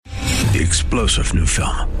the explosive new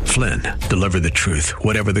film, Flynn, Deliver the Truth,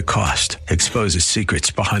 Whatever the Cost, exposes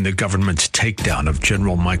secrets behind the government's takedown of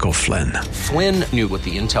General Michael Flynn. Flynn knew what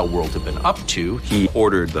the intel world had been up to. He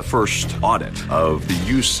ordered the first audit of the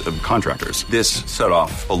use of contractors. This set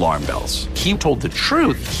off alarm bells. He told the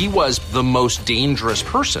truth. He was the most dangerous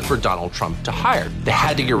person for Donald Trump to hire. They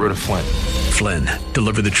had to get rid of Flynn. Flynn,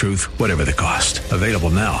 Deliver the Truth, Whatever the Cost. Available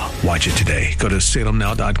now. Watch it today. Go to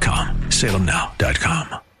salemnow.com.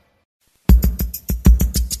 salemnow.com.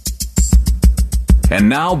 And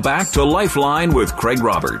now back to Lifeline with Craig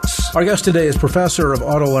Roberts. Our guest today is Professor of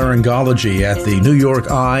Otolaryngology at the New York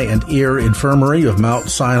Eye and Ear Infirmary of Mount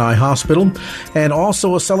Sinai Hospital, and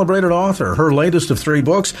also a celebrated author. Her latest of 3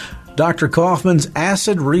 books, Dr. Kaufman's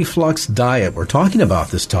Acid Reflux Diet. We're talking about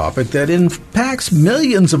this topic that impacts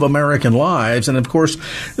millions of American lives. And, of course,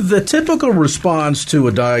 the typical response to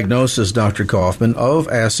a diagnosis, Dr. Kaufman, of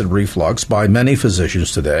acid reflux by many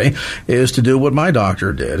physicians today is to do what my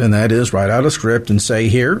doctor did, and that is write out a script and say,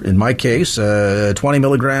 here, in my case, 20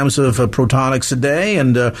 milligrams of Protonix a day,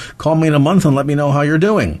 and call me in a month and let me know how you're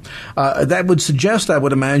doing. That would suggest, I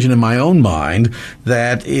would imagine in my own mind,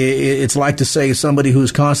 that it's like to say somebody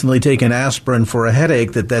who's constantly taking aspirin for a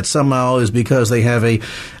headache, that somehow is because they have a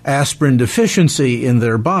aspirin deficiency in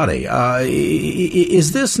their body.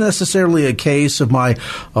 Is this necessarily a case of my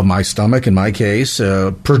stomach, in my case,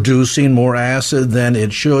 producing more acid than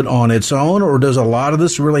it should on its own, or does a lot of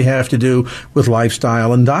this really have to do with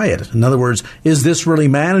lifestyle and diet? In other words, is this really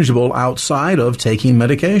manageable outside of taking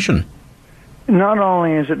medication? Not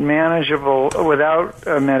only is it manageable without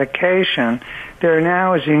medication, there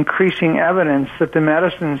now is increasing evidence that the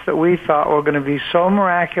medicines that we thought were going to be so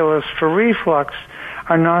miraculous for reflux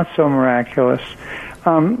are not so miraculous.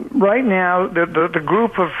 Right now, the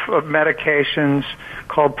group of medications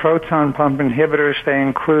called proton pump inhibitors, they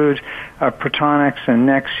include Protonix and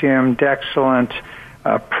Nexium, Dexilant,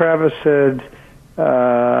 Prevacid,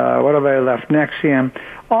 what have I left? Nexium.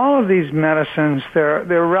 All of these medicines,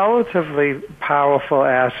 they're relatively powerful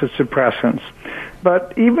acid suppressants.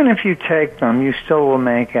 But even if you take them, you still will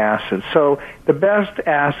make acid. So the best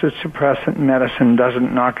acid suppressant medicine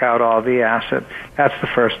doesn't knock out all the acid. That's the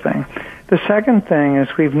first thing. The second thing is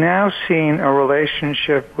we've now seen a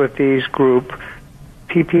relationship with these group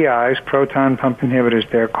PPIs, proton pump inhibitors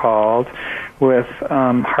they're called, with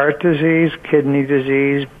heart disease, kidney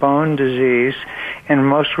disease, bone disease, and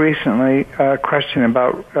most recently a question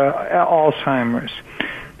about Alzheimer's.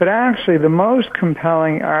 But actually the most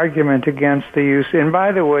compelling argument against the use, and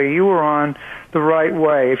by the way, you were on the right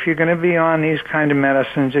way. If you're going to be on these kind of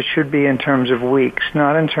medicines, it should be in terms of weeks,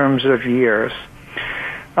 not in terms of years.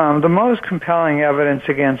 The most compelling evidence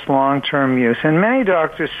against long-term use, and many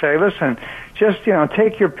doctors say, listen, just,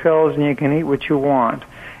 take your pills and you can eat what you want.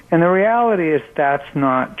 And the reality is that's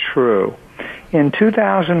not true. In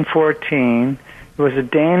 2014, there was a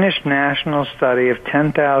Danish national study of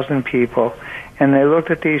 10,000 people, and they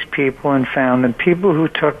looked at these people and found that people who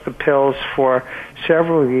took the pills for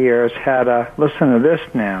several years had listen to this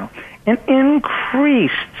now, an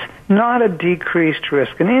increased, not a decreased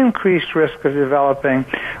risk, an increased risk of developing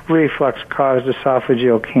reflux-caused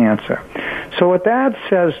esophageal cancer. So what that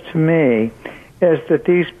says to me is that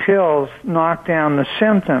these pills knock down the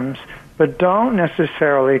symptoms but don't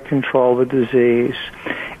necessarily control the disease.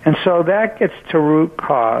 And so that gets to root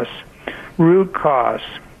cause. Root cause.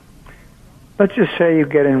 Let's just say you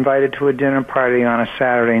get invited to a dinner party on a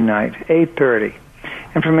Saturday night, 8:30.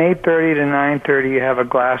 And from 8:30 to 9:30, you have a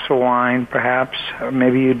glass of wine, perhaps, or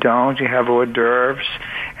maybe you don't. You have hors d'oeuvres.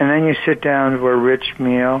 And then you sit down to a rich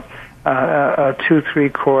meal, 2-3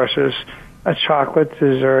 courses, a chocolate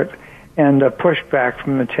dessert, and a pushback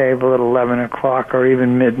from the table at 11 o'clock or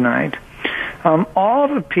even midnight. All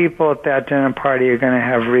of the people at that dinner party are going to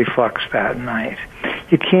have reflux that night.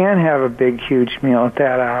 You can't have a big, huge meal at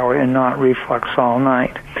that hour and not reflux all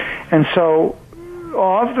night. And so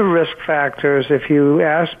all of the risk factors, if you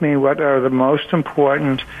ask me what are the most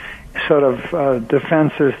important sort of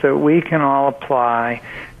defenses that we can all apply,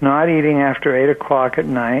 not eating after 8 o'clock at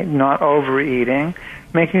night, not overeating,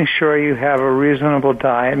 making sure you have a reasonable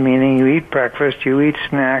diet, meaning you eat breakfast, you eat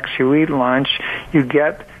snacks, you eat lunch, you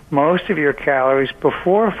get most of your calories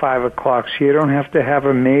before 5 o'clock so you don't have to have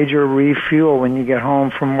a major refuel when you get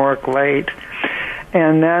home from work late.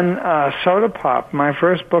 And then soda pop. My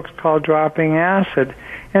first book's called Dropping Acid,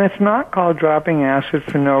 and it's not called Dropping Acid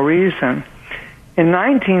for no reason. In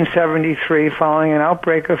 1973, following an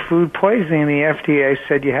outbreak of food poisoning, the FDA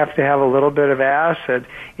said you have to have a little bit of acid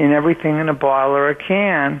in everything in a bottle or a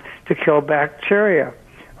can to kill bacteria.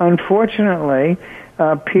 Unfortunately,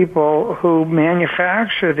 people who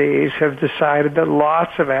manufacture these have decided that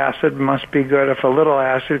lots of acid must be good if a little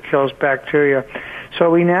acid kills bacteria. So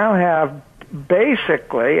we now have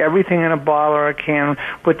basically everything in a bottle or a can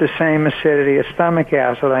with the same acidity as stomach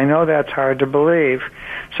acid. I know that's hard to believe.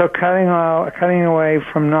 So cutting away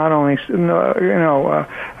from not only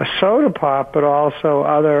a soda pop, but also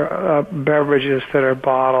other beverages that are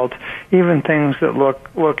bottled, even things that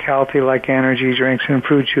look healthy like energy drinks and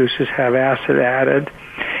fruit juices have acid added,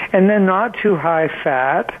 and then not too high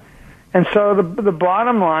fat. And so the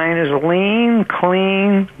bottom line is lean,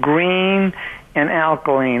 clean, green, and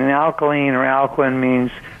alkaline. And alkaline or alkaline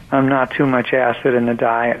means not too much acid in the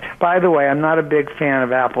diet. By the way, I'm not a big fan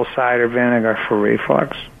of apple cider vinegar for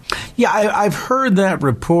reflux. Yeah, I've heard that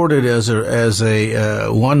reported as a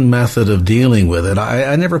one method of dealing with it.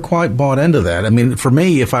 I never quite bought into that. I mean, for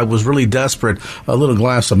me, if I was really desperate, a little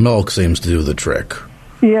glass of milk seems to do the trick.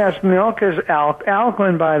 Yes, milk is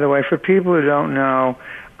alkaline, by the way, for people who don't know.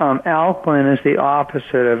 Alkaline is the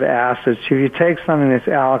opposite of acid. So if you take something that's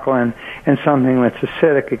alkaline and something that's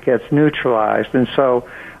acidic, it gets neutralized. And so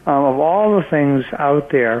of all the things out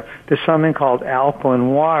there, there's something called alkaline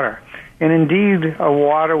water. And indeed, a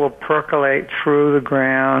water will percolate through the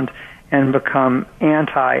ground and become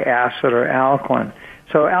anti-acid or alkaline.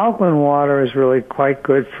 So alkaline water is really quite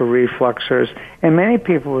good for refluxers. And many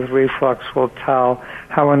people with reflux will tell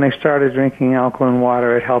how when they started drinking alkaline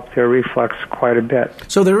water, it helped their reflux quite a bit.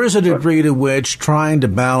 So there is a degree to which trying to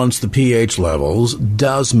balance the pH levels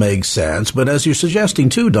does make sense. But as you're suggesting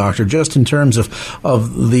too, Doctor, just in terms of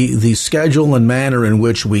the schedule and manner in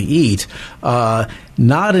which we eat,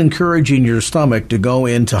 not encouraging your stomach to go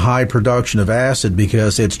into high production of acid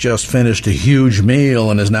because it's just finished a huge meal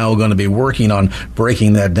and is now going to be working on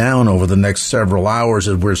breaking that down over the next several hours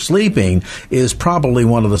as we're sleeping is probably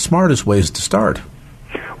one of the smartest ways to start.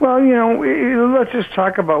 Well, let's just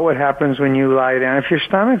talk about what happens when you lie down. If your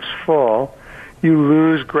stomach's full, you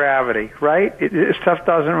lose gravity, right? Stuff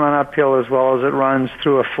doesn't run uphill as well as it runs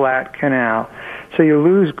through a flat canal. So you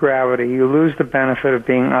lose gravity. You lose the benefit of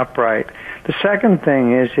being upright. The second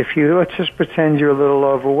thing is let's just pretend you're a little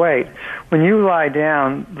overweight. When you lie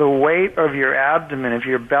down, the weight of your abdomen, of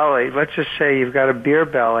your belly, let's just say you've got a beer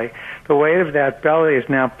belly, the weight of that belly is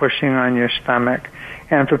now pushing on your stomach.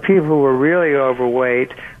 And for people who are really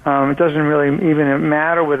overweight, it doesn't really even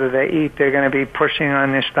matter whether they eat. They're going to be pushing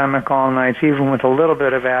on their stomach all night, even with a little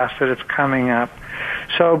bit of acid it's coming up.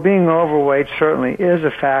 So being overweight certainly is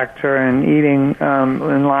a factor in eating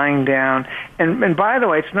and lying down. And by the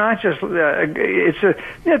way, it's not just,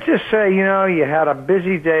 let's just say, you had a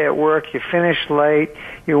busy day at work, you finished late,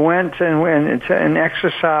 you went and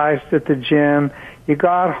exercised at the gym, you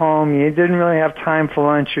got home, you didn't really have time for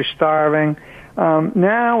lunch, you're starving.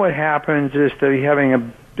 Now what happens is that you're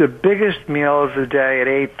having the biggest meal of the day at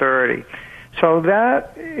 8:30. So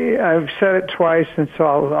that, I've said it twice, and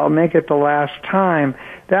so I'll make it the last time.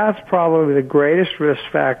 That's probably the greatest risk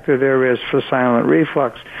factor there is for silent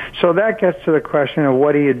reflux. So that gets to the question of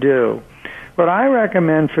what do you do? What I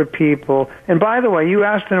recommend for people, and by the way, you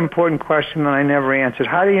asked an important question that I never answered.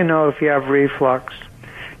 How do you know if you have reflux?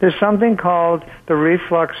 There's something called the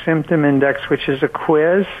Reflux Symptom Index, which is a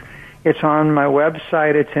quiz. It's on my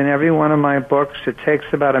website. It's in every one of my books. It takes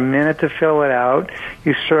about a minute to fill it out.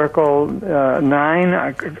 You circle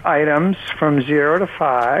 9 items from 0 to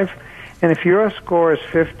 5. And if your score is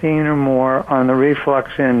 15 or more on the reflux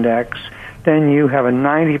index, then you have a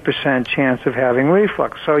 90% chance of having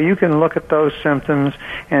reflux. So you can look at those symptoms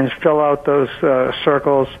and fill out those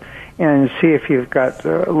circles and see if you've got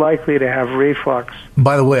likely to have reflux.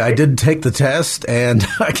 By the way, I did take the test, and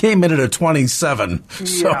I came in at a 27.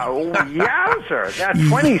 So. Yowzer, that's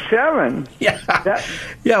 27.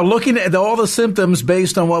 Yeah, looking at all the symptoms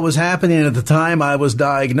based on what was happening at the time I was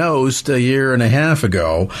diagnosed a year and a half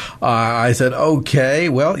ago, I said, okay,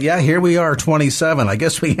 well, yeah, here we are, 27. I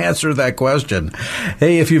guess we answered that question.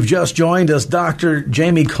 Hey, if you've just joined us, Dr.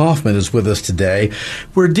 Jamie Kaufman is with us today.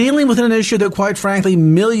 We're dealing with an issue that, quite frankly,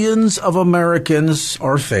 millions of Americans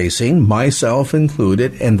are facing, myself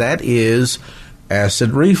included, and that is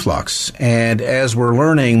acid reflux. And as we're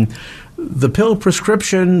learning, the pill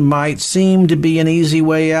prescription might seem to be an easy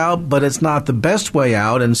way out, but it's not the best way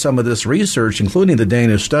out. And some of this research, including the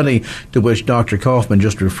Danish study to which Dr. Kaufman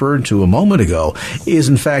just referred to a moment ago, is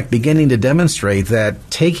in fact beginning to demonstrate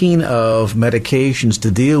that taking of medications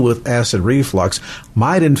to deal with acid reflux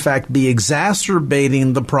might in fact be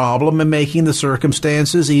exacerbating the problem and making the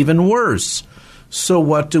circumstances even worse. So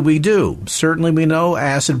what do we do? Certainly we know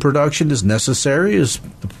acid production is necessary, is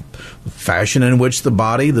fashion in which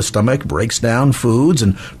the stomach breaks down foods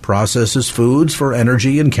and processes foods for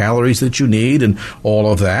energy and calories that you need and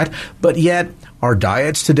all of that. But yet, our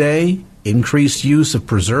diets today, increased use of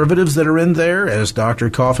preservatives that are in there, as Dr.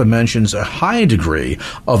 Kaufman mentions, a high degree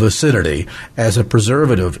of acidity as a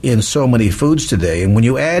preservative in so many foods today. And when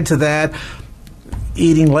you add to that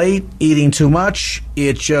eating late, eating too much,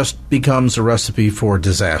 it just becomes a recipe for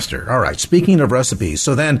disaster. All right, speaking of recipes,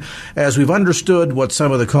 so then as we've understood what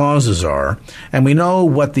some of the causes are, and we know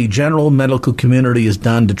what the general medical community has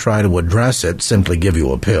done to try to address it, simply give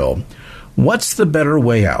you a pill, what's the better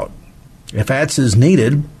way out? If ATS is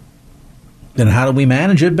needed, then how do we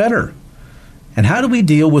manage it better? And how do we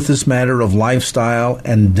deal with this matter of lifestyle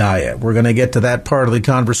and diet? We're going to get to that part of the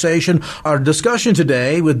conversation. Our discussion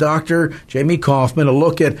today with Dr. Jamie Kaufman, a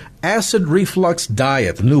look at Acid Reflux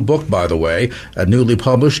Diet, the new book, by the way, newly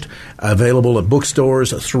published, available at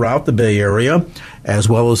bookstores throughout the Bay Area, as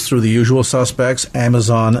well as through the usual suspects,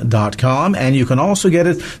 Amazon.com. And you can also get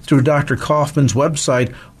it through Dr. Kaufman's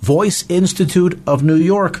website,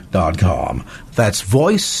 VoiceInstituteOfNewYork.com. That's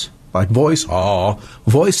voice, like voice,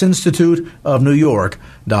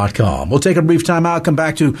 VoiceInstituteOfNewYork.com. We'll take a brief time out, come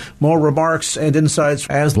back to more remarks and insights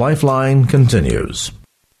as Lifeline continues.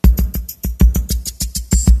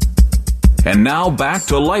 And now back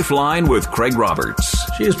to Lifeline with Craig Roberts.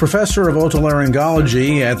 She is professor of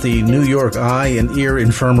otolaryngology at the New York Eye and Ear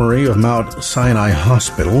Infirmary of Mount Sinai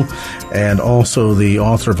Hospital, and also the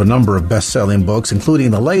author of a number of best-selling books, including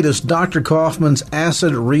the latest, Dr. Kaufman's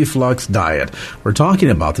Acid Reflux Diet. We're talking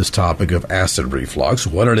about this topic of acid reflux,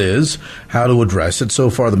 what it is, how to address it. So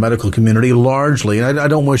far, the medical community largely, and I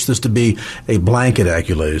don't wish this to be a blanket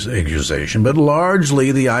accusation, but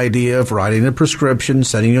largely the idea of writing a prescription,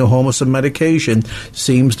 sending you home with some medication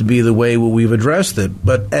seems to be the way we've addressed it.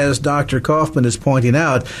 But as Dr. Kaufman is pointing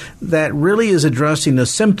out, that really is addressing the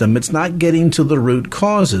symptom. It's not getting to the root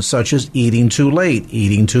causes, such as eating too late,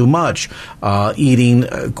 eating too much, eating,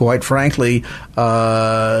 quite frankly,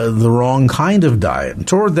 the wrong kind of diet. And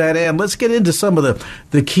toward that end, let's get into some of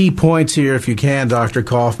the key points here, if you can, Dr.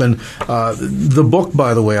 Kaufman. The book,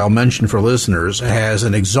 by the way, I'll mention for listeners, has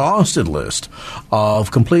an exhausted list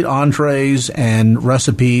of complete entrees and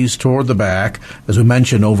recipes toward the back. As we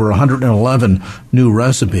mentioned, over 111 new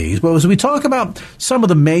recipes. But as we talk about some of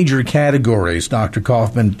the major categories, Dr.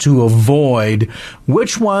 Kaufman, to avoid,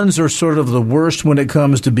 which ones are sort of the worst when it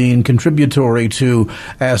comes to being contributory to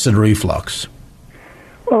acid reflux?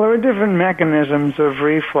 Well, there are different mechanisms of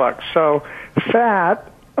reflux. So fat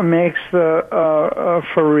makes for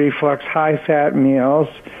reflux, high-fat meals.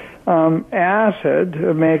 Acid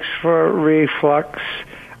makes for reflux.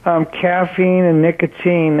 Caffeine and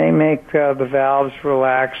nicotine, they make the valves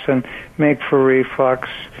relax and make for reflux.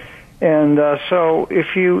 And so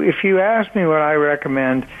if you ask me what I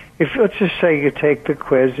recommend, let's just say you take the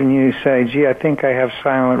quiz and you say, gee, I think I have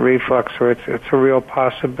silent reflux, or it's a real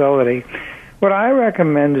possibility. What I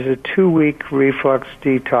recommend is a 2-week reflux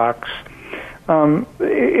detox.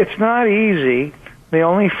 It's not easy. The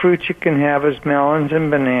only fruit you can have is melons and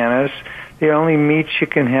bananas. The only meats you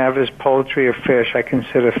can have is poultry or fish. I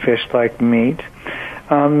consider fish like meat.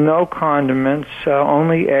 No condiments,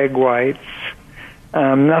 only egg whites.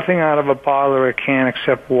 Nothing out of a bottle or a can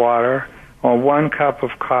except water, or 1 cup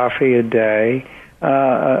of coffee a day,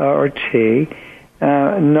 or tea.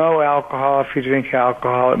 No alcohol. If you drink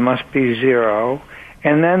alcohol, it must be 0.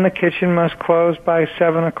 And then the kitchen must close by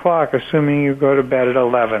 7 o'clock, assuming you go to bed at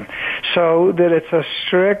 11. So that it's a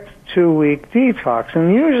strict 2-week detox.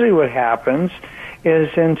 And usually what happens is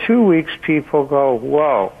in 2 weeks people go,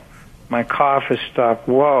 whoa, my cough has stopped,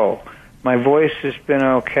 whoa, my voice has been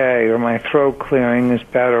okay, or my throat clearing is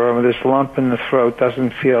better, or this lump in the throat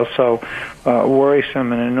doesn't feel so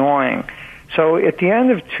worrisome and annoying. So at the end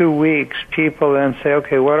of 2 weeks, people then say,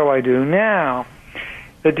 okay, what do I do now?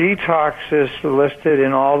 The detox is listed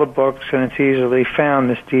in all the books, and it's easily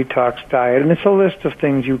found, this detox diet. And it's a list of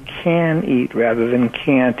things you can eat rather than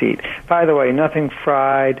can't eat. By the way, nothing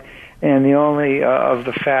fried, and the only of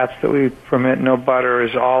the fats that we permit, no butter,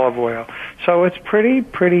 is olive oil. So it's pretty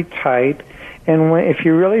tight. And if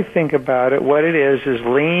you really think about it, what it is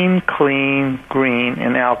lean, clean, green,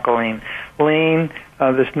 and alkaline. Lean,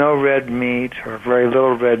 there's no red meat or very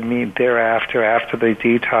little red meat thereafter, after the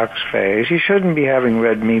detox phase. You shouldn't be having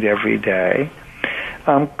red meat every day.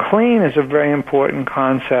 Clean is a very important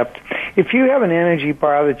concept. If you have an energy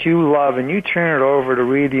bar that you love and you turn it over to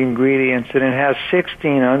read the ingredients and it has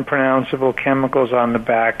 16 unpronounceable chemicals on the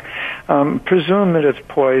back, presume that it's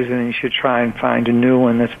poison and you should try and find a new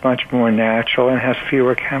one that's much more natural and has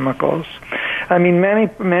fewer chemicals. I mean,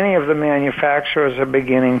 many of the manufacturers are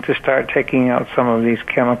beginning to start taking out some of these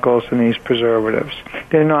chemicals and these preservatives.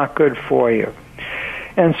 They're not good for you.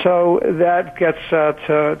 And so that gets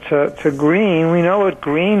to green. We know what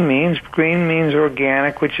green means. Green means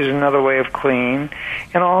organic, which is another way of clean.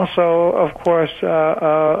 And also, of course,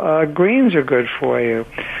 greens are good for you.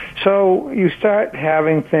 So you start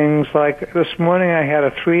having things like this morning I had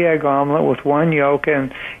a 3-egg omelet with 1 yolk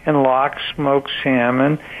and lox smoked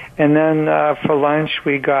salmon. And then for lunch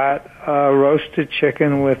we got roasted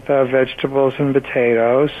chicken with vegetables and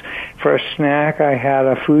potatoes. For a snack I had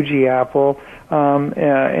a Fuji apple and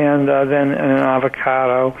then an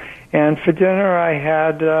avocado. And for dinner I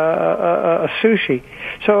had a sushi.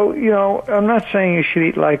 So, I'm not saying you should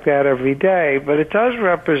eat like that every day, but it does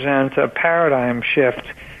represent a paradigm shift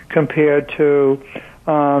compared to, 2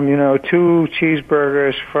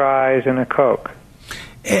 cheeseburgers, fries, and a Coke.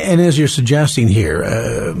 And as you're suggesting here,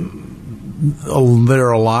 there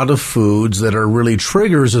are a lot of foods that are really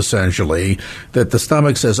triggers, essentially, that the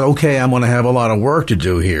stomach says, okay, I'm going to have a lot of work to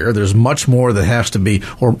do here. There's much more that has to be,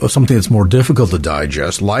 or something that's more difficult to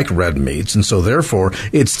digest, like red meats, and so therefore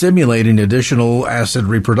it's stimulating additional acid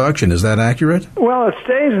reproduction. Is that accurate? Well, it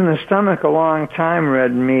stays in the stomach a long time,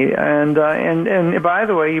 red meat. And by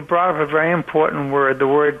the way, you brought up a very important word, the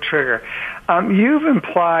word trigger. You've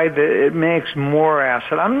implied that it makes more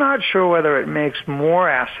acid. I'm not sure whether it makes more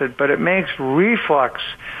acid, but it makes reflux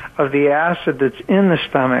of the acid that's in the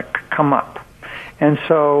stomach come up. And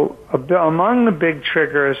so among the big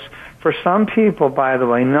triggers, for some people, by the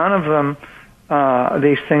way, none of them,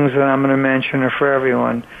 these things that I'm going to mention are for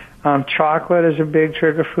everyone. Chocolate is a big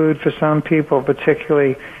trigger food for some people,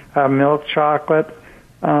 particularly milk chocolate.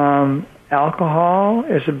 Alcohol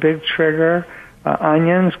is a big trigger.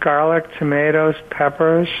 Onions, garlic, tomatoes,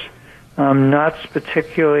 peppers, nuts,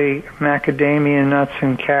 particularly macadamia nuts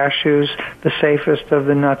and cashews. The safest of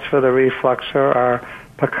the nuts for the reflux are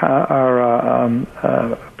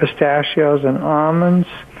pistachios and almonds.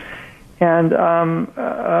 And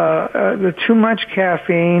too much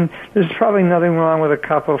caffeine, there's probably nothing wrong with a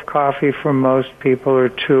cup of coffee for most people, or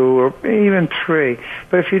 2, or even 3.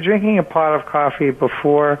 But if you're drinking a pot of coffee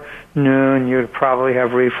before noon, you'd probably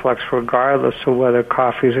have reflux regardless of whether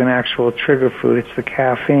coffee is an actual trigger food. It's the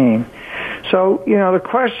caffeine. So, the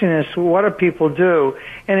question is, what do people do?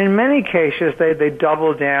 And in many cases, they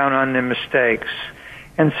double down on their mistakes.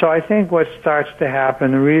 And so I think what starts to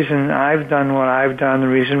happen, the reason I've done what I've done, the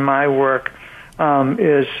reason my work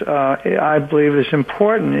I believe is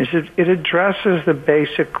important, is it addresses the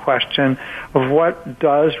basic question of what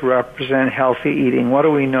does represent healthy eating. What do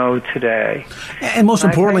we know today? And most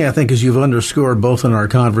importantly, I think, as you've underscored both in our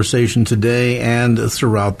conversation today and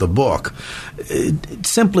throughout the book,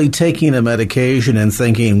 simply taking a medication and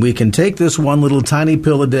thinking we can take this one little tiny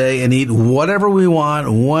pill a day and eat whatever we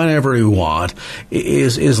want, whenever we want,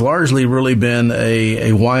 is largely really been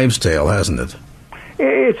a wives' tale, hasn't it?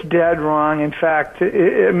 It's dead wrong. In fact, we,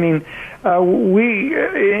 at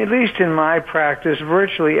least in my practice,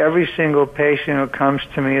 virtually every single patient who comes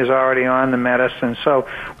to me is already on the medicine. So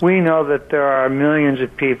we know that there are millions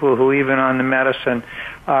of people who, even on the medicine,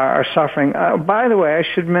 are suffering. By the way, I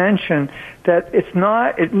should mention that it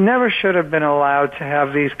never should have been allowed to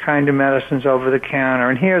have these kind of medicines over the counter,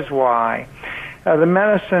 and here's why. The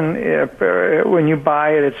medicine, when you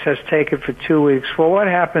buy it, it says take it for 2 weeks. Well, what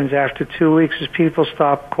happens after 2 weeks is people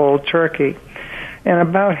stop cold turkey. And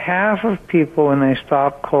about half of people, when they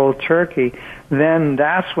stop cold turkey, then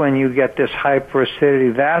that's when you get this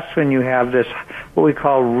hyperacidity. That's when you have this, what we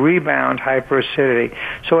call rebound hyperacidity.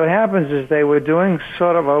 So what happens is they were doing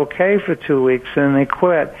sort of okay for 2 weeks, and then they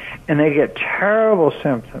quit, and they get terrible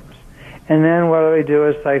symptoms. And then what do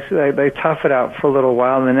is they tough it out for a little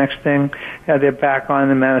while, and the next thing they're back on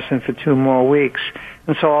the medicine for 2 more weeks.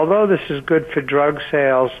 And so although this is good for drug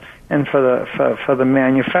sales and for the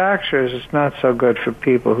manufacturers, it's not so good for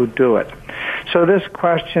people who do it. So this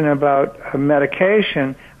question about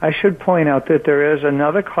medication, I should point out that there is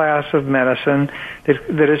another class of medicine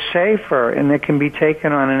that is safer and that can be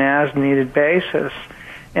taken on an as-needed basis.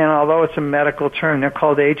 And although it's a medical term, they're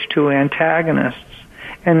called H2 antagonists.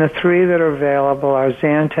 And the 3 that are available are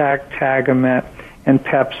Zantac, Tagamet, and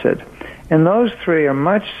Pepcid. And those 3 are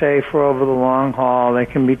much safer over the long haul. They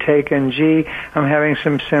can be taken, I'm having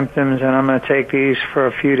some symptoms, and I'm going to take these for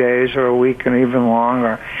a few days or a week and even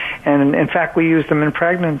longer. And in fact, we use them in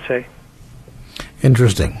pregnancy.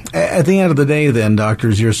 Interesting. At the end of the day, then,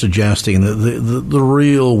 doctors, you're suggesting that the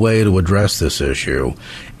real way to address this issue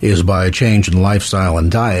is by a change in lifestyle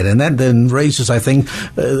and diet. And that then raises, I think,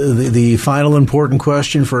 the final important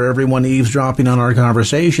question for everyone eavesdropping on our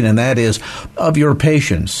conversation, and that is, of your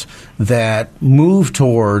patients that move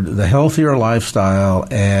toward the healthier lifestyle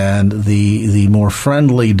and the more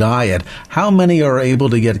friendly diet, how many are able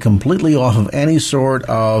to get completely off of any sort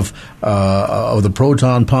of the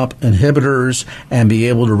proton pump inhibitors and be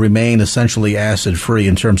able to remain essentially acid-free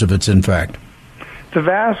in terms of its impact? The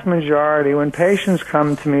vast majority, when patients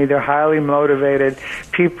come to me, they're highly motivated,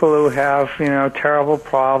 people who have, terrible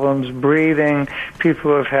problems breathing,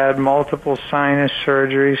 people who have had multiple sinus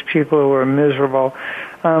surgeries, people who are miserable.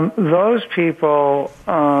 Those people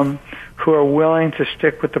who are willing to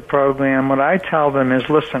stick with the program, what I tell them is,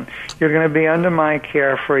 listen, you're going to be under my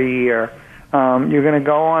care for a year. You're going to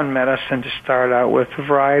go on medicine to start out with,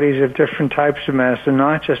 varieties of different types of medicine,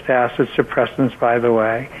 not just acid suppressants, by the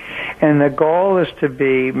way. And the goal is to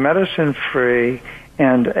be medicine-free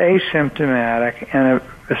and asymptomatic and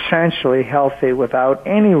essentially healthy without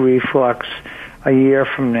any reflux a year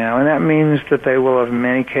from now. And that means that they will have, in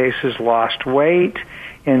many cases, lost weight.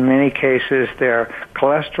 In many cases, their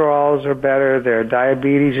cholesterols are better, their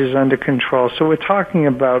diabetes is under control. So we're talking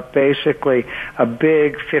about basically a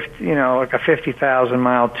big, like a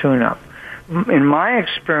 50,000-mile tune-up. In my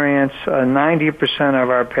experience, 90% of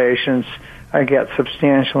our patients get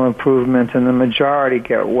substantial improvement, and the majority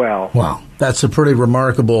get well. Wow. That's a pretty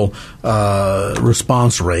remarkable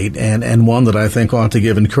response rate, and one that I think ought to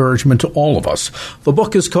give encouragement to all of us. The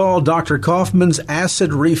book is called Dr. Kaufman's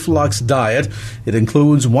Acid Reflux Diet. It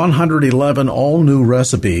includes 111 all-new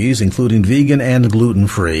recipes, including vegan and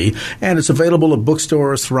gluten-free, and it's available at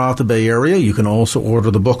bookstores throughout the Bay Area. You can also order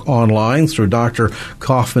the book online through Dr.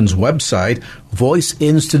 Kaufman's website,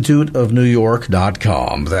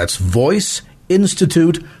 voiceinstituteofnewyork.com. That's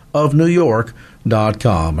voiceinstituteofnewyork.com.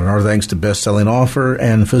 And our thanks to best-selling author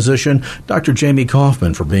and physician, Dr. Jamie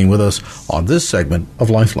Kaufman, for being with us on this segment of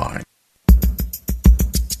Lifeline.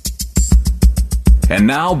 And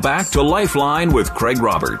now back to Lifeline with Craig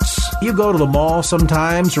Roberts. You go to the mall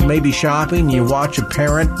sometimes, or maybe shopping, you watch a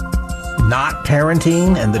parent not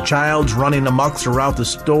parenting, and the child's running amok throughout the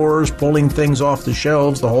stores, pulling things off the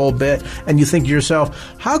shelves, the whole bit, and you think to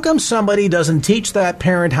yourself, how come somebody doesn't teach that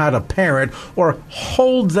parent how to parent or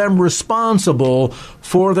hold them responsible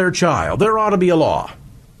for their child? There ought to be a law.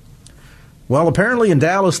 Well, apparently in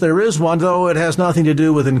Dallas there is one, though it has nothing to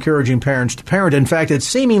do with encouraging parents to parent. In fact, it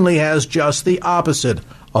seemingly has just the opposite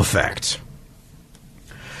effect.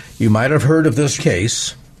 You might have heard of this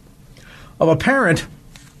case of a parent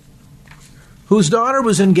whose daughter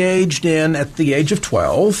was engaged in, at the age of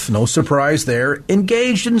 12, no surprise there,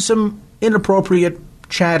 engaged in some inappropriate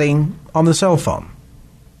chatting on the cell phone.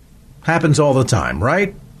 Happens all the time,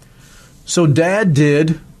 right? So dad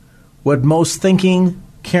did what most thinking,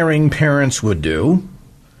 caring parents would do,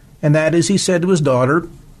 and that is he said to his daughter,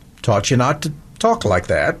 taught you not to talk like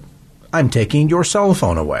that. I'm taking your cell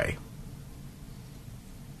phone away.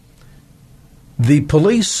 The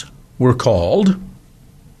police were called,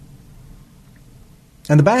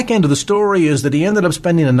 and the back end of the story is that he ended up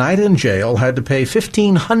spending a night in jail, had to pay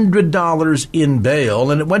 $1,500 in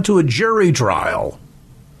bail, and it went to a jury trial.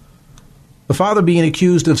 The father being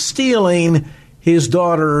accused of stealing his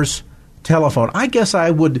daughter's telephone. I guess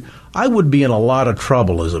I would be in a lot of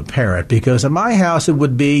trouble as a parent, because in my house it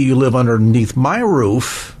would be, you live underneath my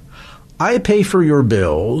roof, I pay for your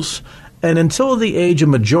bills, and until the age of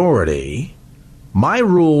majority, my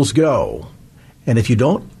rules go. And if you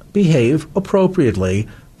don't behave appropriately,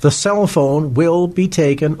 the cell phone will be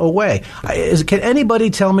taken away. Can anybody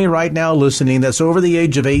tell me right now listening that's over the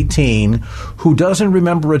age of 18 who doesn't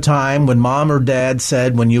remember a time when mom or dad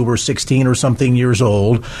said when you were 16 or something years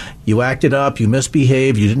old, you acted up, you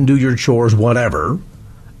misbehaved, you didn't do your chores, whatever,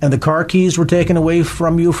 and the car keys were taken away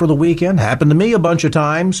from you for the weekend? Happened to me a bunch of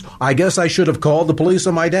times. I guess I should have called the police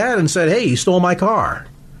on my dad and said, hey, he stole my car.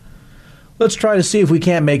 Let's try to see if we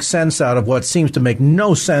can't make sense out of what seems to make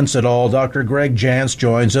no sense at all. Dr. Greg Jantz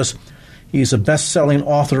joins us. He's a best-selling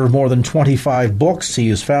author of more than 25 books. He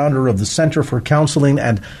is founder of the Center for Counseling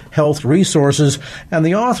and Health Resources and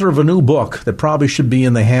the author of a new book that probably should be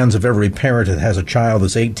in the hands of every parent that has a child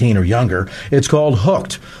that's 18 or younger. It's called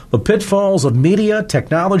Hooked, The Pitfalls of Media,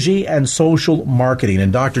 Technology, and Social Marketing.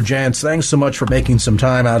 And Dr. Jantz, thanks so much for making some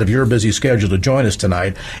time out of your busy schedule to join us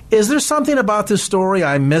tonight. Is there something about this story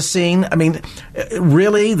I'm missing? I mean,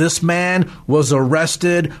 really, this man was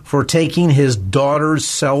arrested for taking his daughter's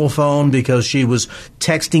cell phone because she was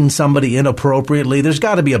texting somebody inappropriately? There's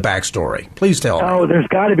got to be a backstory. Please tell me. Oh, there's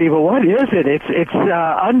got to be, but what is it? It's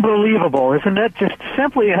unbelievable, isn't it? Just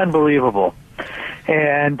simply unbelievable.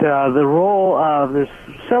 And the role of, there's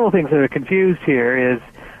several things that are confused here, is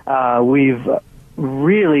we've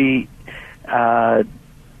really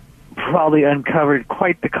probably uncovered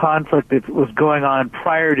quite the conflict that was going on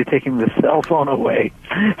prior to taking the cell phone away.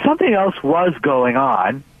 Something else was going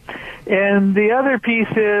on. And the other piece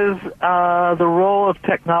is the role of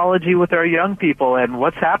technology with our young people and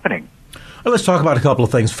what's happening. Well, let's talk about a couple of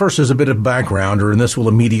things. First is a bit of backgrounder, and this will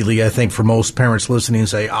immediately, I think, for most parents listening,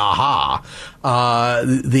 say, aha.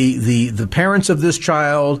 The parents of this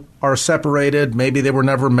child are separated. Maybe they were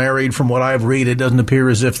never married. From what I've read, it doesn't appear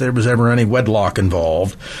as if there was ever any wedlock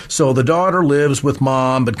involved. So the daughter lives with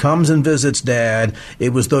mom, but comes and visits dad.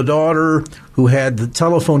 It was the daughter who had the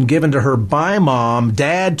telephone given to her by mom.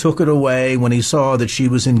 Dad took it away when he saw that she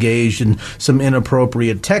was engaged in some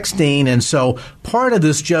inappropriate texting. And so part of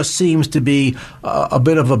this just seems to be a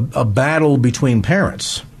bit of a battle between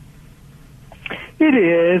parents. It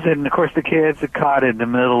is, and of course the kids are caught in the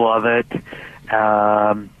middle of it.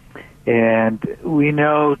 And we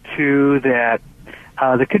know, too, that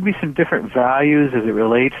there could be some different values as it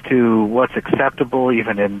relates to what's acceptable,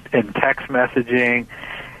 even in text messaging.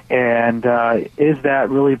 And is that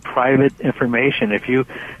really private information? If you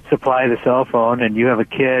supply the cell phone and you have a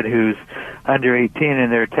kid who's under 18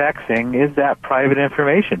 and they're texting, is that private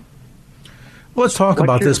information? Well, let's talk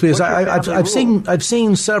about this, because I've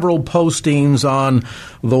seen several postings on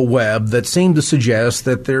the web that seem to suggest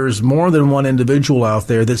that there's more than one individual out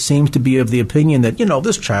there that seems to be of the opinion that,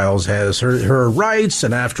 this child has her rights,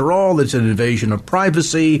 and after all, it's an invasion of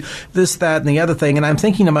privacy, this, that, and the other thing. And I'm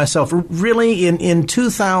thinking to myself, really, in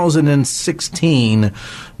 2016,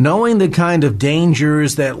 knowing the kind of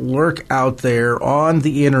dangers that lurk out there on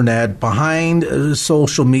the internet, behind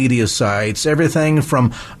social media sites, everything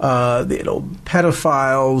from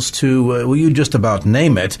pedophiles to, you just about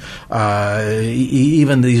name it.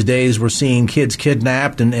 Even these days we're seeing kids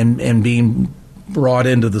kidnapped and being brought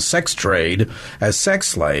into the sex trade as sex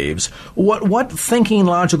slaves. What thinking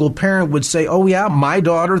logical parent would say, oh yeah, my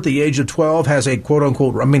daughter at the age of 12 has a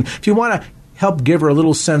quote-unquote, if you want to help give her a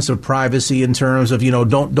little sense of privacy in terms of,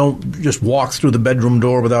 don't just walk through the bedroom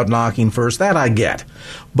door without knocking first. That I get.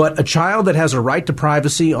 But a child that has a right to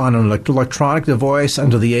privacy on an electronic device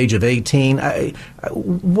under the age of 18,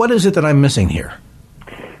 what is it that I'm missing here?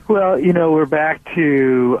 Well, we're back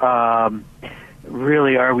to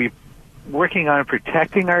really, are we working on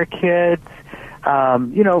protecting our kids?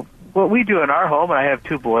 What we do in our home, and I have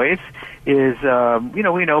two boys, is,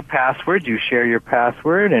 we know passwords. You share your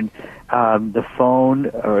password, and the phone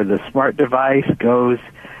or the smart device goes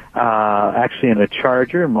actually in a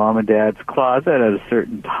charger in mom and dad's closet at a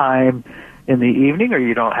certain time in the evening, or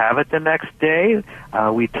you don't have it the next day.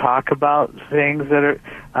 We talk about things that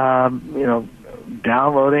are,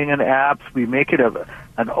 downloading an apps. We make it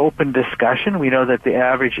an open discussion. We know that the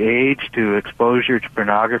average age to exposure to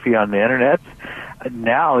pornography on the internet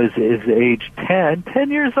now is age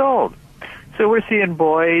 10 years old. So we're seeing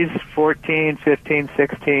boys 14, 15,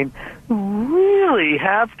 16 really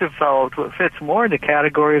have developed what fits more in the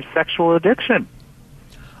category of sexual addiction.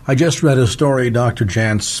 I just read a story, Dr.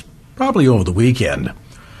 Jantz, probably over the weekend,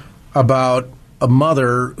 about a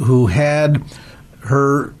mother who had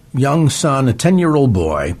her young son, a 10-year-old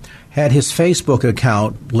boy, had his Facebook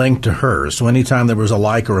account linked to hers. So anytime there was a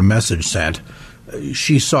like or a message sent,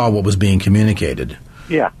 she saw what was being communicated.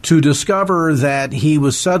 Yeah. To discover that he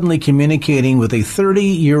was suddenly communicating with a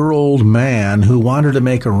 30-year-old man who wanted to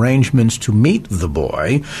make arrangements to meet the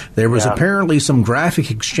boy. There was apparently some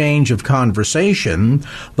graphic exchange of conversation.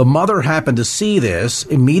 The mother happened to see this,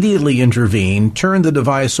 immediately intervened, turned the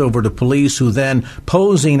device over to police, who then,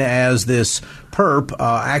 posing as this perp,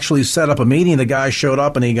 actually set up a meeting. The guy showed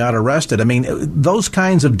up and he got arrested. Those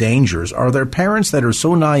kinds of dangers. Are there parents that are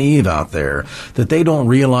so naive out there that they don't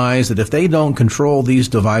realize that if they don't control these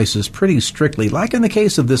devices pretty strictly, like in the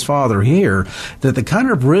case of this father here, that the kind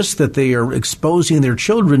of risk that they are exposing their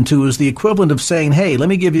children to is the equivalent of saying, hey, let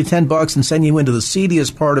me give you $10 and send you into the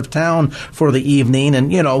seediest part of town for the evening and,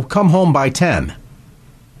 come home by 10.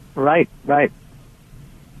 Right.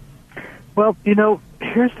 Well,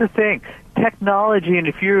 here's the thing. Technology, and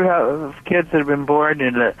if you have kids that have been born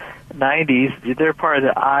in the 90s, they're part of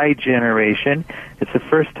the I generation. It's the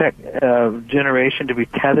first generation to be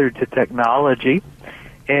tethered to technology.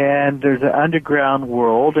 and there's an underground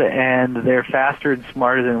world, and they're faster and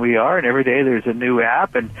smarter than we are, and every day there's a new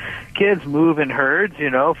app, and kids move in herds.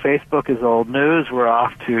 Facebook is old news. We're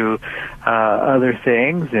off to other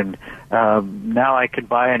things, and now I could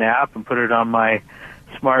buy an app and put it on my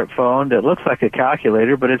smartphone that looks like a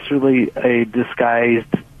calculator, but it's really a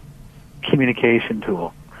disguised communication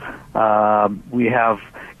tool. We have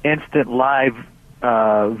instant live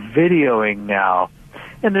videoing now.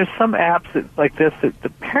 And there's some apps like this that the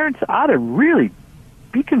parents ought to really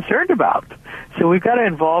be concerned about. So we've got to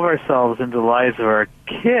involve ourselves into the lives of our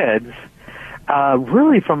kids,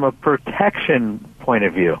 really from a protection point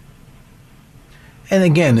of view. And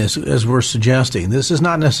again, as we're suggesting, this is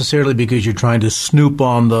not necessarily because you're trying to snoop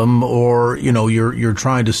on them, or you're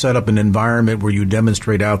trying to set up an environment where you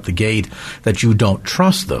demonstrate out the gate that you don't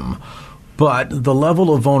trust them. But the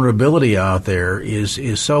level of vulnerability out there is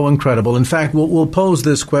so incredible. In fact, we'll pose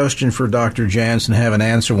this question for Dr. Jantz and have an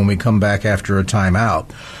answer when we come back after a timeout.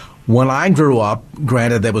 When I grew up,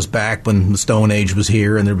 granted that was back when the Stone Age was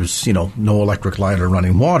here and there was, no electric light or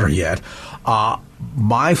running water yet,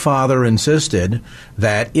 my father insisted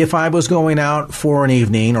that if I was going out for an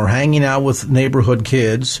evening or hanging out with neighborhood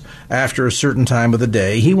kids after a certain time of the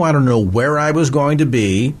day, he wanted to know where I was going to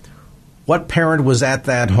be, what parent was at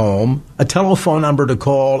that home, a telephone number to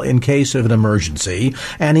call in case of an emergency,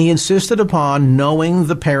 and he insisted upon knowing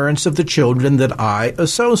the parents of the children that I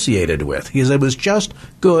associated with. He said it was just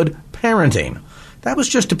good parenting. That was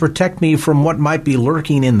just to protect me from what might be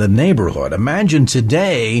lurking in the neighborhood. Imagine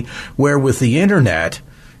today where with the internet,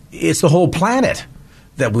 it's the whole planet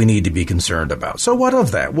that we need to be concerned about. So what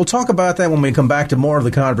of that? We'll talk about that when we come back to more of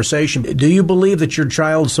the conversation. Do you believe that your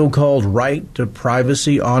child's so-called right to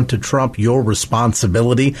privacy ought to trump your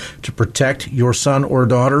responsibility to protect your son or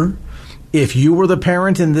daughter? If you were the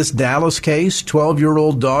parent in this Dallas case,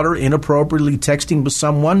 12-year-old daughter inappropriately texting with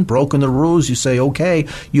someone, broken the rules, you say, okay,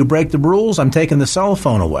 you break the rules, I'm taking the cell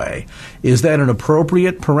phone away. Is that an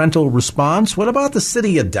appropriate parental response? What about the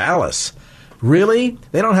city of Dallas? Really?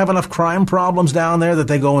 They don't have enough crime problems down there that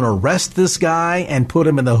they go and arrest this guy and put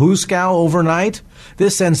him in the hoosegow overnight?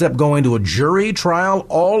 This ends up going to a jury trial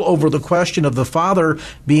all over the question of the father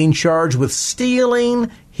being charged with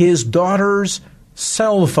stealing his daughter's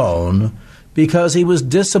cell phone because he was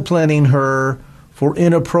disciplining her for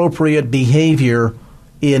inappropriate behavior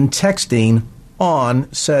in texting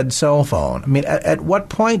on said cell phone. I mean, at what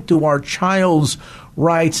point do our child's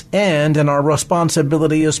rights end and our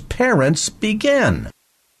responsibility as parents begin?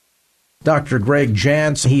 Dr. Greg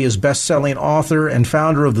Jantz, he is best-selling author and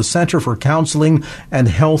founder of the Center for Counseling and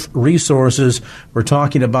Health Resources. We're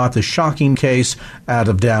talking about the shocking case out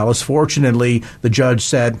of Dallas. Fortunately, the judge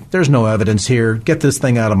said, there's no evidence here. Get this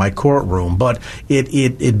thing out of my courtroom. But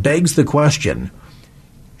it begs the question,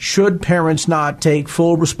 should parents not take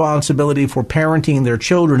full responsibility for parenting their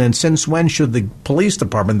children? And since when should the police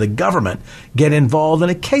department, the government, get involved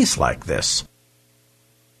in a case like this?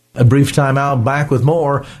 A brief time out, back with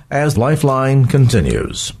more as Lifeline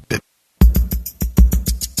continues.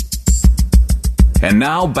 And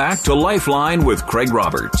now back to Lifeline with Craig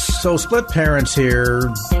Roberts. So split parents here.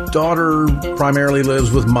 Daughter primarily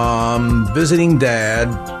lives with mom, visiting dad.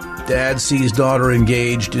 Dad sees daughter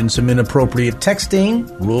engaged in some inappropriate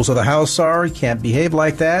texting. Rules of the house are, you can't behave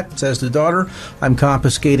like that. Says the daughter, I'm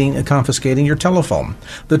confiscating your telephone.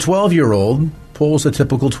 The 12-year-old pulls a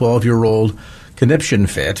typical 12-year-old conniption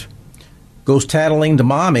fit, goes tattling to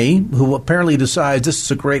mommy, who apparently decides this is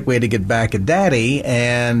a great way to get back at daddy,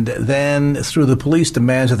 and then through the police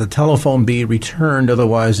demands that the telephone be returned,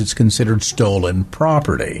 otherwise it's considered stolen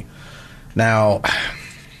property. Now,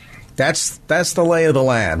 that's the lay of the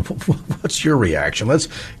land. What's your reaction? Let's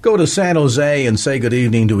go to San Jose and say good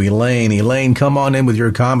evening to Elaine. Elaine, come on in with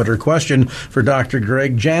your comment or question for Dr.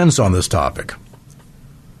 Greg Jantz on this topic.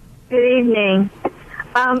 Good evening.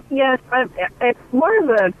 Yes, it's more of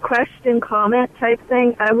a question-comment type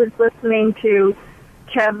thing. I was listening to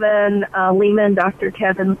Kevin Lehman, Dr.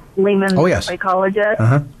 Kevin Lehman, psychologist,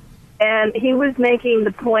 and he was making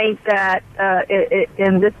the point that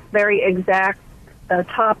in this very exact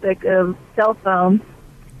topic of cell phones,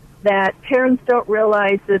 that parents don't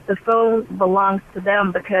realize that the phone belongs to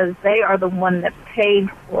them because they are the one that paid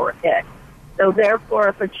for it. So therefore,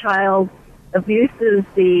 if a child abuses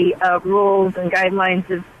the rules and guidelines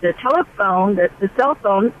of the telephone, the cell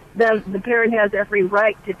phone, then the parent has every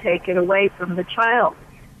right to take it away from the child.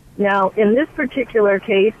 Now, in this particular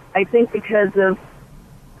case, I think because of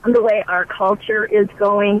the way our culture is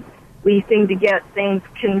going, we seem to get things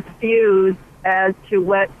confused as to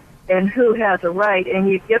what and who has a right. And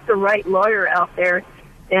you get the right lawyer out there,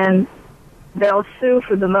 and they'll sue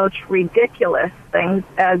for the most ridiculous things,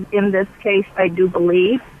 as in this case, I do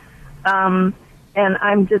believe. And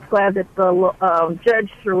I'm just glad that the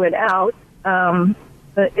judge threw it out. The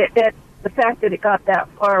fact that it got that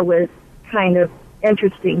far was kind of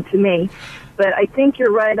interesting to me. But I think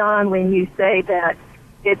you're right on when you say that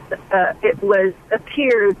it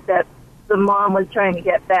appears that the mom was trying to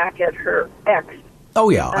get back at her ex. Oh,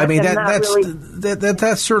 yeah. I mean,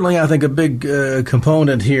 that's certainly, I think, a big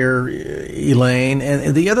component here, Elaine.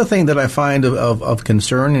 And the other thing that I find of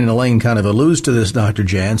concern, and Elaine kind of alludes to this, Dr.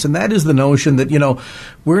 Jantz, and that is the notion that,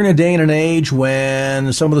 we're in a day and an age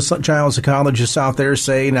when some of the child psychologists out there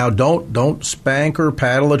say, now don't spank or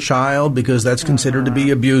paddle a child because that's considered to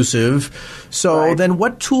be abusive. So then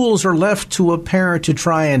what tools are left to a parent to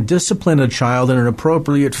try and discipline a child in an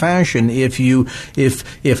appropriate fashion if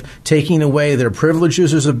taking away their privileges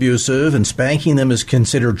is abusive and spanking them is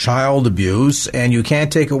considered child abuse, and you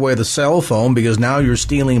can't take away the cell phone because now you're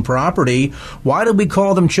stealing property? Why do we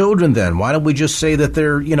call them children then? Why don't we just say that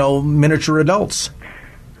they're, miniature adults?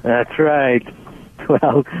 That's right.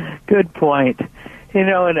 Well, good point.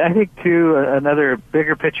 And I think, too, another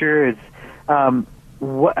bigger picture is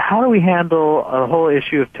how do we handle a whole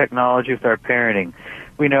issue of technology with our parenting?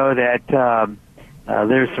 We know that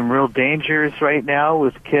there's some real dangers right now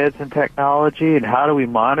with kids and technology, and how do we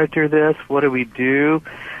monitor this? What do we do?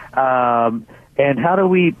 And how do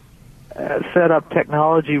we set up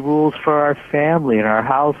technology rules for our family and our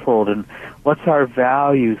household, and what's our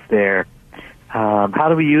values there? How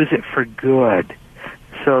do we use it for good?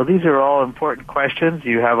 So these are all important questions.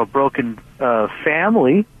 You have a broken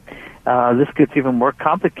family. This gets even more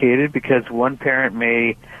complicated because one parent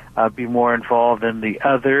may be more involved than the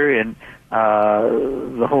other in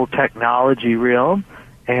the whole technology realm.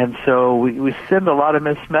 And so we send a lot of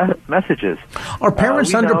mixed messages. Are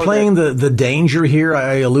parents underplaying the danger here?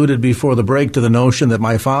 I alluded before the break to the notion that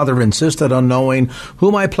my father insisted on knowing who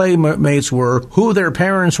my playmates were, who their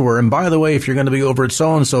parents were, and by the way, if you're going to be over at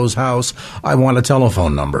so-and-so's house, I want a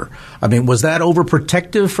telephone number. I mean, was that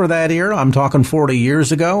overprotective for that era? I'm talking 40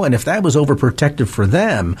 years ago. And if that was overprotective for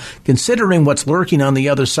them, considering what's lurking on the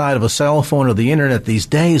other side of a cell phone or the Internet these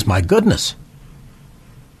days, my goodness.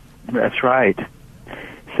 That's right.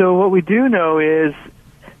 So what we do know is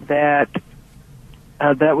that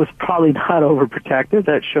that was probably not overprotective.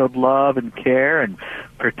 That showed love and care and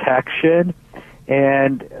protection.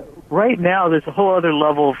 And right now there's a whole other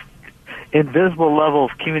invisible level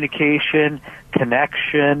of communication,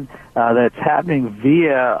 connection that's happening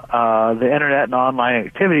via the Internet and online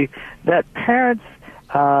activity that parents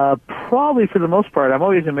probably, for the most part, I'm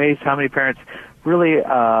always amazed how many parents really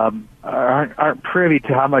aren't privy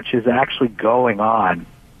to how much is actually going on.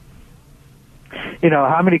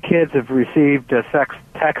 How many kids have received sex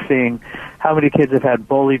texting? How many kids have had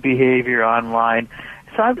bully behavior online?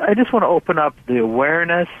 So I just want to open up the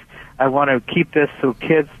awareness. I want to keep this so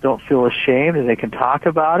kids don't feel ashamed and they can talk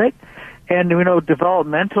about it. And,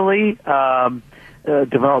 developmentally,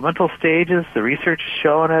 developmental stages, the research is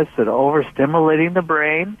showing us that overstimulating the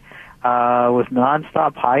brain with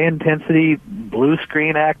nonstop high-intensity blue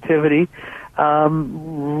screen activity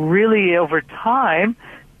really, over time,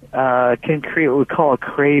 can create what we call a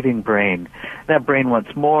craving brain. That brain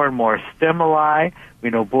wants more and more stimuli. We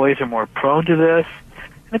know boys are more prone to this.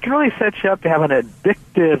 And it can really set you up to have an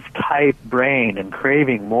addictive type brain and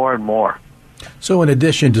craving more and more. So in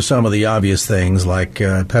addition to some of the obvious things like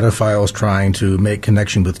pedophiles trying to make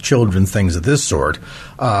connection with children, things of this sort,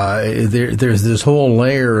 there's this whole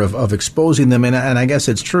layer of exposing them. And I guess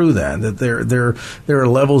it's true then that there are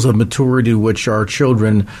levels of maturity which our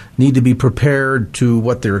children need to be prepared to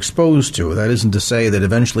what they're exposed to. That isn't to say that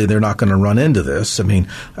eventually they're not going to run into this. I mean,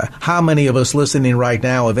 how many of us listening right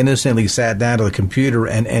now have innocently sat down to the computer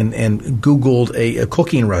and Googled a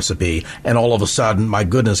cooking recipe and all of a sudden, my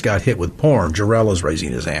goodness, got hit with porn? Jarrell is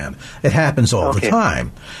raising his hand. It happens all the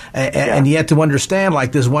time. And yet to understand,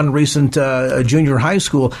 like this one recent junior high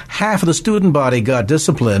school, half of the student body got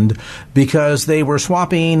disciplined because they were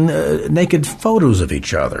swapping naked photos of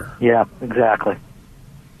each other. Yeah, exactly.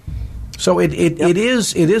 So it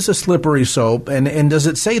is a slippery slope. And does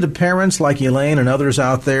it say to parents like Elaine and others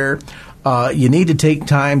out there, you need to take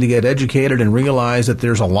time to get educated and realize that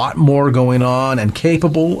there's a lot more going on and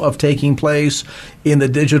capable of taking place in the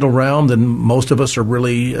digital realm than most of us are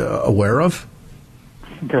really aware of?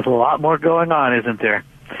 There's a lot more going on, isn't there,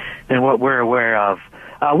 than what we're aware of.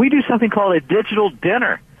 We do something called a digital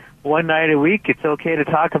dinner. One night a week, it's okay to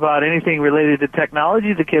talk about anything related to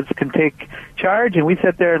technology. The kids can take charge, and we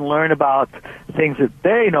sit there and learn about things that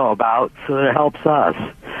they know about so that it helps us.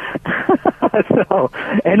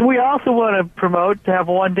 And we also want to promote to have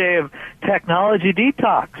one day of technology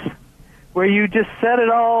detox, where you just set it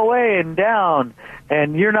all away and down,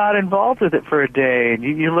 and you're not involved with it for a day, and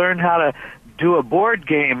you learn how to do a board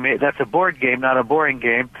game. That's a board game, not a boring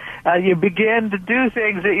game. You begin to do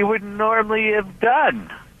things that you wouldn't normally have done.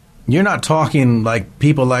 You're not talking like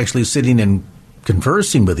people actually sitting and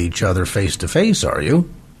conversing with each other face to face, are you?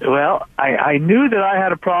 Well, I knew that I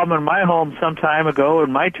had a problem in my home some time ago,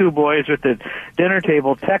 and my two boys at the dinner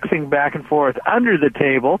table texting back and forth under the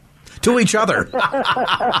table. To each other.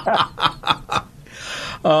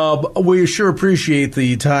 We sure appreciate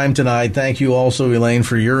the time tonight. Thank you also, Elaine,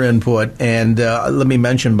 for your input. And let me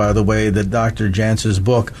mention, by the way, that Dr. Jantz's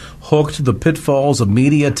book, Hooked: The Pitfalls of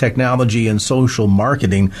Media, Technology, and Social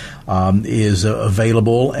Marketing, is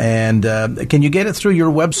available. And can you get it through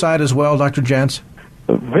your website as well, Dr. Jantz?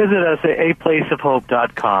 Visit us at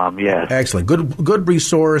aplaceofhope.com, yes. Excellent. Good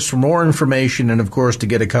resource for more information and, of course, to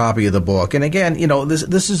get a copy of the book. And again,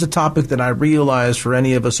 this is a topic that I realize for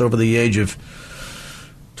any of us over the age of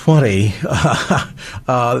 20,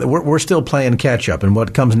 we're still playing catch-up. And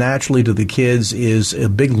what comes naturally to the kids is a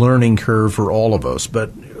big learning curve for all of us.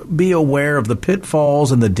 But be aware of the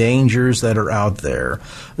pitfalls and the dangers that are out there.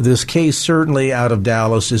 This case, certainly out of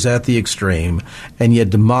Dallas, is at the extreme, and yet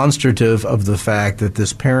demonstrative of the fact that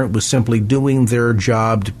this parent was simply doing their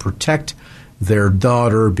job to protect their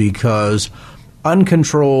daughter, because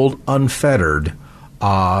uncontrolled, unfettered,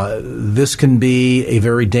 this can be a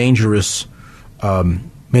very dangerous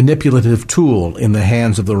manipulative tool in the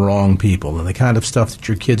hands of the wrong people, and the kind of stuff that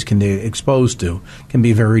your kids can be exposed to can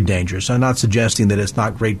be very dangerous. I'm not suggesting that it's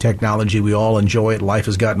not great technology. We all enjoy it. Life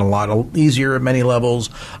has gotten a lot easier at many levels,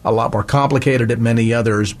 a lot more complicated at many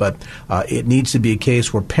others, but it needs to be a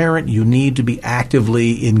case where, parent, you need to be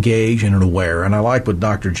actively engaged and aware. And I like what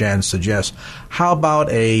Dr. Jantz suggests. How about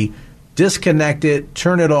a disconnect it,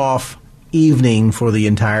 turn it off evening for the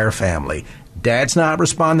entire family? Dad's not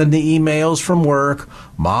responding to emails from work.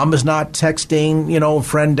 Mom is not texting, a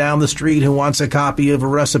friend down the street who wants a copy of a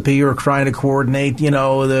recipe or trying to coordinate,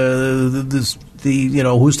 who's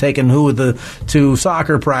taking who to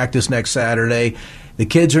soccer practice next Saturday. The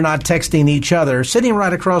kids are not texting each other, sitting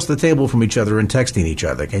right across the table from each other and texting each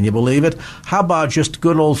other. Can you believe it? How about just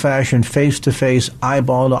good old-fashioned face-to-face,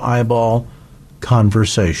 eyeball-to-eyeball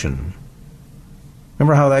conversation?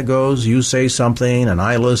 Remember how that goes? You say something and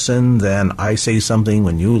I listen, then I say something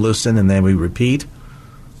when you listen, and then we repeat.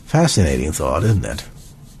 Fascinating thought, isn't it?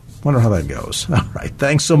 Wonder how that goes. All right.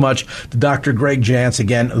 Thanks so much to Dr. Greg Jantz.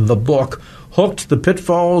 Again, the book, Hooked: The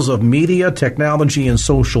Pitfalls of Media, Technology, and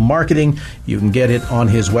Social Marketing. You can get it on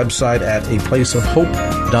his website at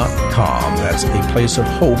aplaceofhope.com. That's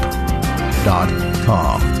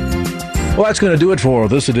aplaceofhope.com. Well, that's going to do it for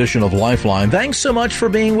this edition of Lifeline. Thanks so much for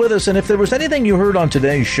being with us. And if there was anything you heard on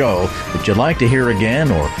today's show that you'd like to hear again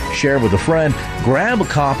or share with a friend, grab a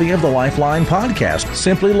copy of the Lifeline podcast.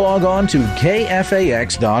 Simply log on to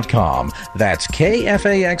kfax.com. That's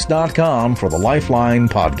kfax.com for the Lifeline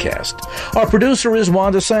podcast. Our producer is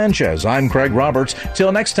Wanda Sanchez. I'm Craig Roberts.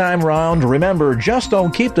 Till next time round, remember, just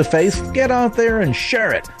don't keep the faith. Get out there and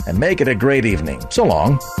share it and make it a great evening. So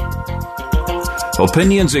long.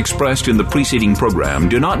 Opinions expressed in the preceding program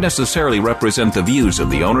do not necessarily represent the views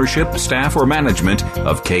of the ownership, staff, or management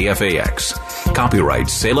of KFAX. Copyright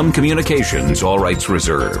Salem Communications, all rights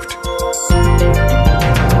reserved.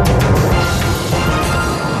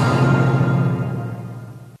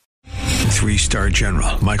 3-star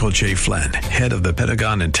General Michael J. Flynn, head of the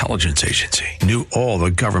Pentagon Intelligence Agency, knew all the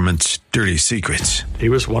government's dirty secrets. He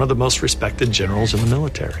was one of the most respected generals in the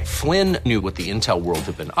military. Flynn knew what the intel world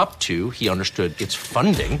had been up to. He understood its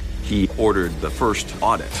funding. He ordered the first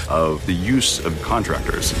audit of the use of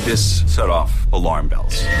contractors. This set off alarm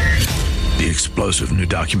bells. The explosive new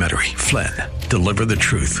documentary, Flynn, Deliver the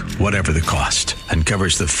Truth, Whatever the Cost,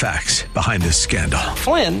 uncovers the facts behind this scandal.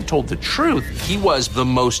 Flynn told the truth. He was the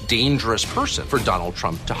most dangerous person for Donald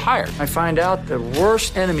Trump to hire. I find out the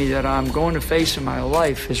worst enemy that I'm going to face in my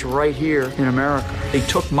life is right here in America. They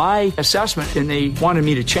took my assessment and they wanted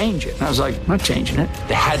me to change it. And I was like, I'm not changing it.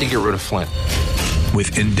 They had to get rid of Flynn.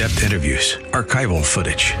 With in-depth interviews, archival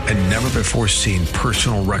footage, and never-before-seen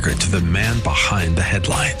personal records of the man behind the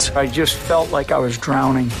headlines. I just felt like I was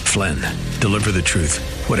drowning. Flynn, Deliver the Truth,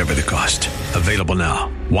 Whatever the Cost. Available now.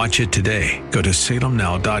 Watch it today. Go to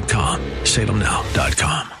salemnow.com.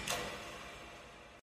 salemnow.com.